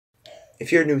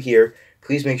If you're new here,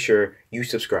 please make sure you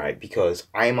subscribe because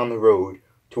I am on the road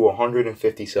to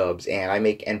 150 subs and I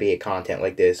make NBA content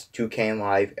like this, 2K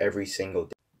live every single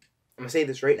day. I'm going to say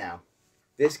this right now.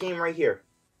 This game right here,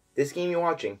 this game you're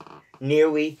watching,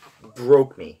 nearly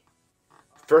broke me.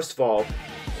 First of all,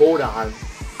 hold on.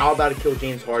 I'm about to kill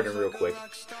James Harden real quick.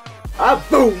 Ah,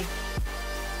 boom!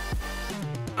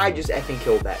 I just effing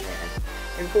killed that man.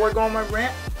 And before I go on my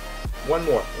rant, one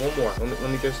more. Let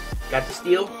me just, got the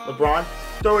steal, LeBron,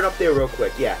 throw it up there real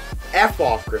quick. Yeah, F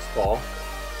off, Chris Paul.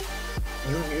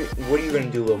 What are you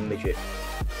gonna do, little midget?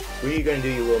 What are you gonna do,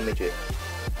 you little midget?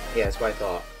 Yeah, that's what I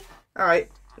thought. Alright,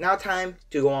 now time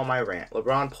to go on my rant.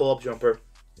 LeBron pull-up jumper,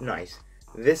 nice.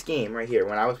 This game right here,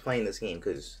 when I was playing this game,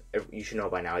 because you should know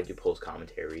by now I do post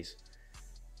commentaries,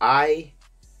 I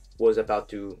was about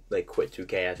to quit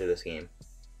 2K after this game.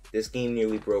 This game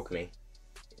nearly broke me.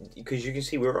 Because you can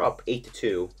see we were up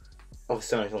 8-2. All of a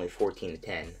sudden it's only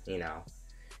 14-10, you know.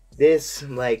 This,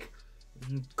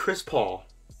 Chris Paul.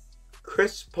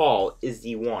 Chris Paul is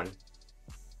the one.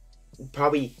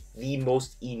 Probably the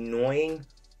most annoying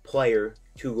player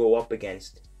to go up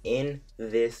against in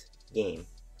this game.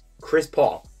 Chris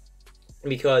Paul.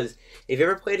 Because if you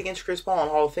ever played against Chris Paul in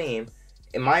Hall of Fame,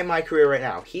 in my career right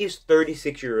now, he is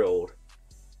 36-year-old.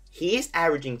 He is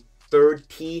averaging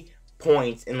 30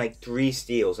 points and 3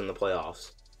 steals in the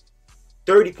playoffs.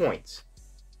 30 points.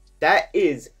 That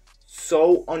is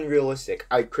so unrealistic.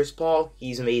 Chris Paul,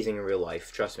 he's amazing in real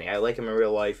life. Trust me, I like him in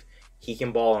real life. He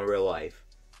can ball in real life.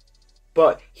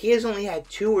 But he has only had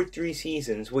 2 or 3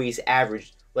 seasons where he's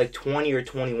averaged 20 or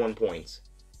 21 points.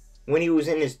 When he was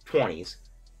in his 20s.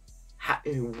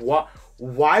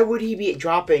 Why would he be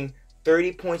dropping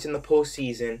 30 points in the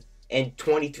postseason and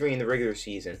 23 in the regular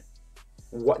season?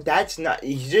 That's not.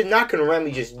 He's just not gonna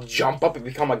randomly just jump up and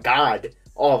become a god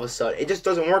all of a sudden. It just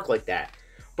doesn't work like that.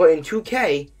 But in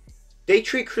 2K, they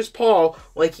treat Chris Paul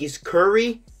like he's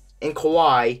Curry and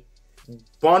Kawhi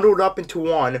bundled up into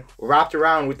one, wrapped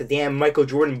around with the damn Michael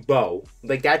Jordan bow.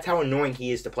 That's how annoying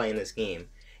he is to play in this game.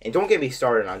 And don't get me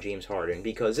started on James Harden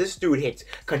because this dude hits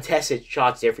contested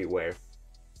shots everywhere.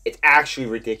 It's actually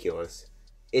ridiculous.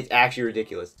 It's actually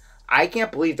ridiculous. I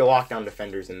can't believe the lockdown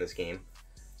defenders in this game.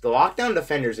 The lockdown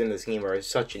defenders in this game are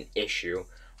such an issue.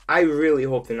 I really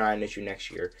hope they're not an issue next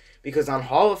year. Because on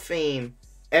Hall of Fame,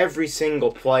 every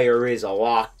single player is a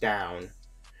lockdown.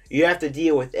 You have to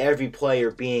deal with every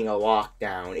player being a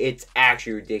lockdown. It's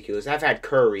actually ridiculous. I've had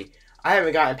Curry. I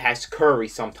haven't gotten past Curry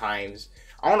sometimes.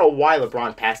 I don't know why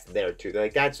LeBron passed it there too.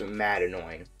 That's mad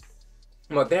annoying.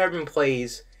 But there have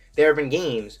been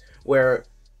games where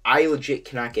I legit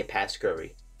cannot get past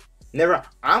Curry. Never.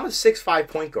 I'm a 6'5"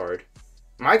 point guard.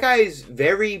 My guy's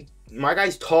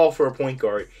tall for a point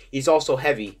guard. He's also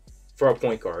heavy for a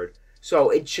point guard.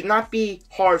 So it should not be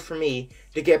hard for me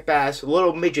to get past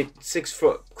little midget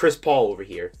 6-foot Chris Paul over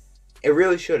here. It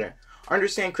really shouldn't.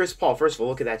 Understand Chris Paul. First of all,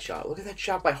 look at that shot. Look at that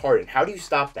shot by Harden. How do you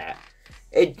stop that?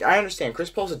 I understand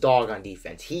Chris Paul's a dog on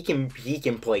defense. He can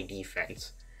play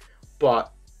defense.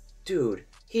 But dude,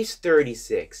 he's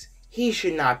 36. He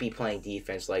should not be playing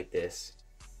defense like this.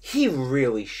 He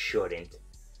really shouldn't.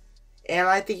 And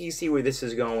I think you see where this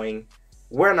is going.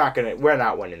 We're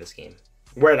not winning this game.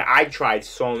 I tried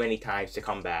so many times to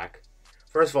come back.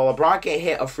 First of all, LeBron can't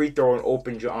hit a free throw and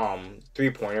open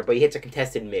three-pointer, but he hits a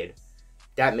contested mid.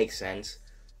 That makes sense.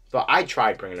 But I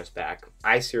tried bringing us back.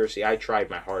 I tried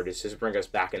my hardest to bring us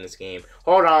back in this game.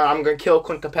 Hold on, I'm going to kill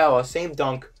Clint Capella. Same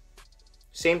dunk.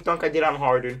 Same dunk I did on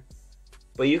Harden.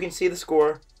 But you can see the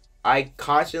score. I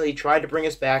constantly tried to bring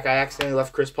us back. I accidentally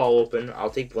left Chris Paul open. I'll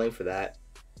take blame for that.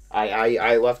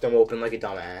 I left him open like a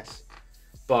dumbass.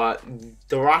 But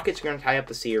the Rockets are going to tie up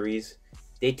the series.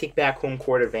 They take back home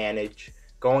court advantage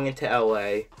going into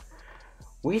LA.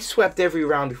 We swept every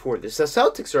round before this. The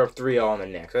Celtics are up 3-0 on the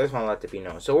Knicks. I just want to let that be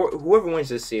known. So whoever wins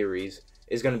this series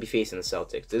is going to be facing the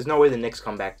Celtics. There's no way the Knicks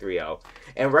come back 3-0.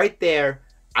 And right there,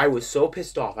 I was so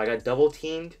pissed off. I got double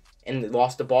teamed and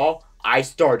lost the ball. I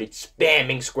started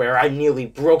spamming square. I nearly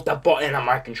broke the button on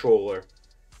my controller.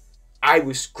 I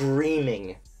was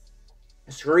screaming.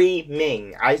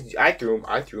 I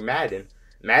threw Madden.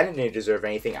 Madden didn't deserve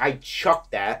anything. I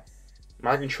chucked that.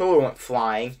 My controller went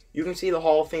flying. You can see the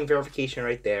Hall of Fame verification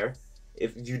right there,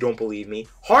 if you don't believe me.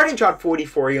 Harden dropped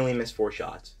 44. He only missed 4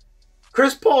 shots.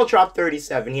 Chris Paul dropped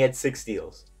 37. He had 6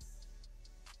 steals.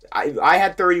 I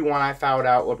had 31. I fouled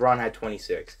out. LeBron had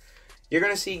 26. You're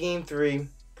going to see Game 3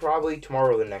 probably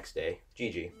tomorrow or the next day.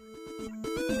 GG.